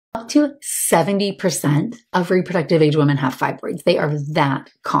Up to 70% of reproductive age women have fibroids. They are that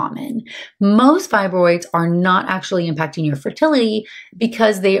common. Most fibroids are not actually impacting your fertility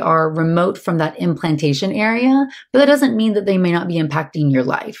because they are remote from that implantation area, but that doesn't mean that they may not be impacting your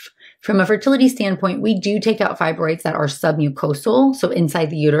life. From a fertility standpoint, we do take out fibroids that are submucosal, so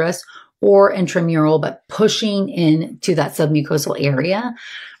inside the uterus, or intramural, but pushing into that submucosal area.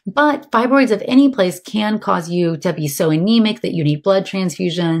 But fibroids of any place can cause you to be so anemic that you need blood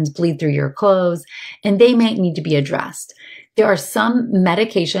transfusions, bleed through your clothes, and they may need to be addressed. There are some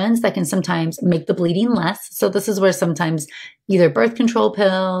medications that can sometimes make the bleeding less. So this is where sometimes either birth control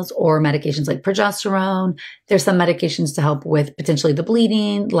pills or medications like progesterone. There's some medications to help with potentially the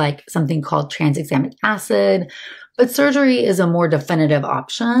bleeding, like something called tranexamic acid. But surgery is a more definitive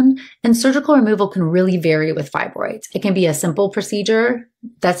option, and surgical removal can really vary with fibroids. It can be a simple procedure,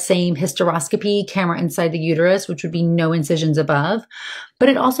 that same hysteroscopy, camera inside the uterus, which would be no incisions above, but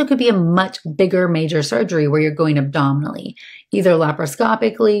it also could be a much bigger major surgery where you're going abdominally, either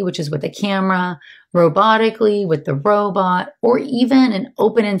laparoscopically, which is with a camera, robotically with the robot, or even an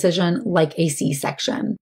open incision like a C-section.